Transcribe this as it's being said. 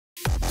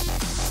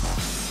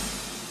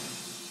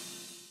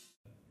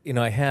you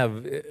know, I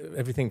have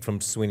everything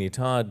from Sweeney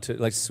Todd to,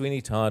 like,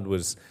 Sweeney Todd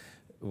was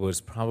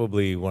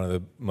probably one of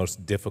the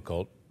most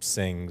difficult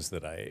sings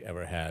that I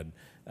ever had.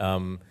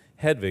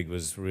 Hedwig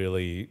was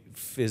really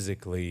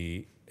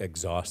physically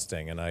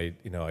exhausting, and I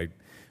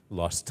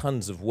lost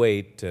tons of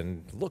weight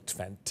and looked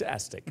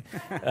fantastic.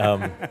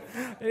 Yeah,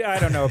 I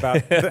don't know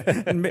about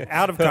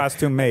out of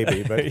costume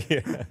maybe, but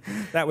yeah.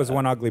 That was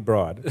one ugly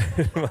broad.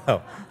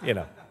 Well, you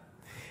know,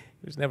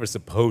 he was never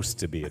supposed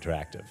to be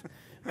attractive.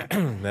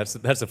 That's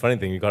the funny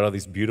thing. You got all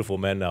these beautiful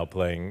men now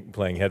playing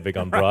Hedwig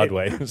on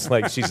Broadway. Right. It's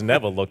like she's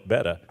never looked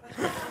better.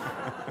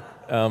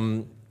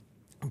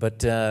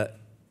 But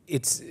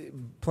it's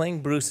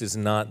playing Bruce is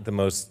not the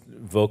most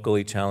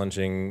vocally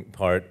challenging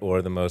part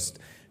or the most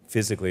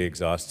physically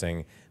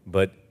exhausting,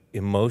 but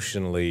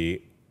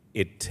emotionally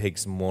it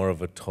takes more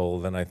of a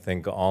toll than I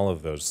think all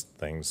of those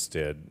things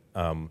did.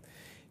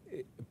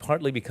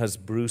 Partly because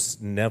Bruce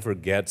never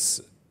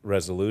gets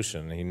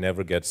resolution. He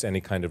never gets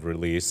any kind of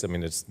release. I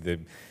mean, it's the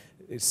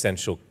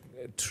essential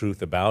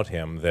truth about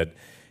him that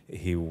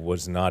he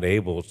was not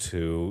able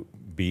to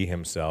be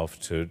himself,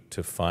 to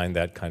find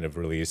that kind of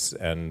release.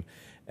 And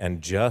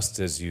just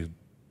as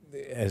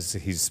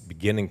he's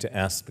beginning to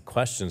ask the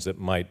questions that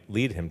might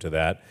lead him to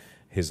that,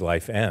 his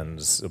life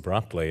ends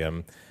abruptly.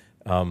 And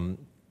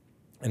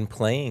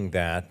playing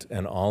that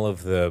and all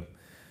of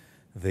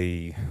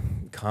the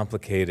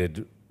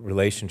complicated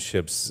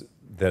relationships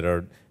that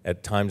are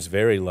at times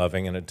very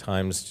loving and at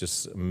times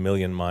just a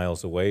million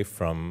miles away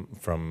from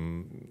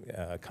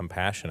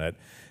compassionate,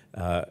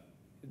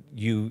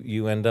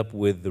 you end up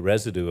with the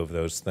residue of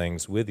those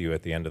things with you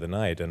at the end of the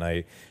night.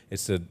 And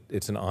it's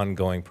an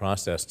ongoing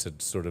process to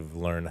sort of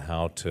learn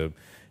how to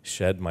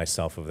shed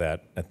myself of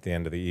that at the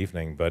end of the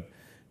evening. But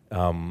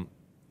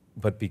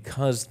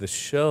because the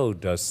show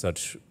does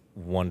such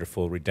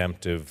wonderful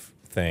redemptive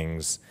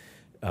things,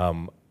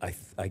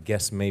 I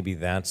guess maybe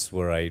that's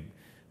where I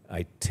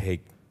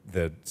take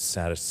the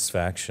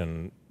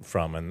satisfaction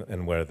from,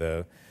 and where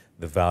the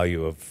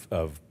value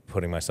of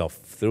putting myself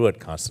through it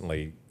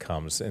constantly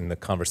comes in the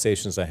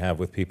conversations I have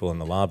with people in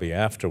the lobby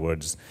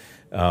afterwards,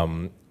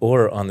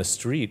 or on the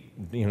street,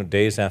 you know,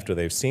 days after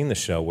they've seen the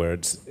show, where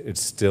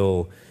it's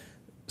still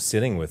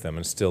sitting with them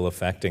and still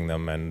affecting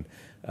them.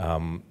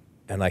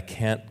 And I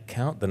can't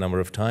count the number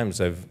of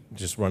times I've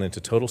just run into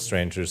total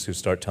strangers who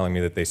start telling me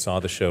that they saw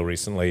the show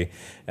recently,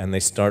 and they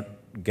start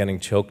getting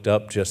choked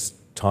up just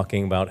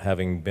talking about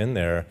having been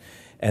there.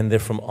 And they're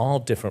from all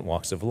different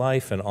walks of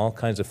life and all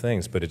kinds of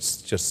things, but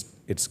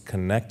it's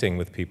connecting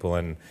with people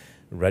and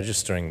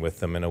registering with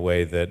them in a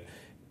way that,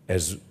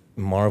 as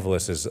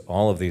marvelous as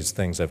all of these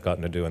things I've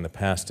gotten to do in the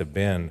past have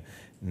been,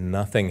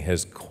 nothing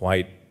has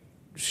quite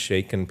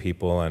shaken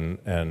people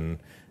and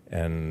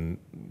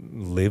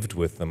lived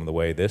with them the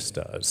way this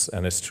does.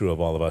 And it's true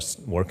of all of us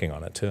working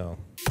on it too.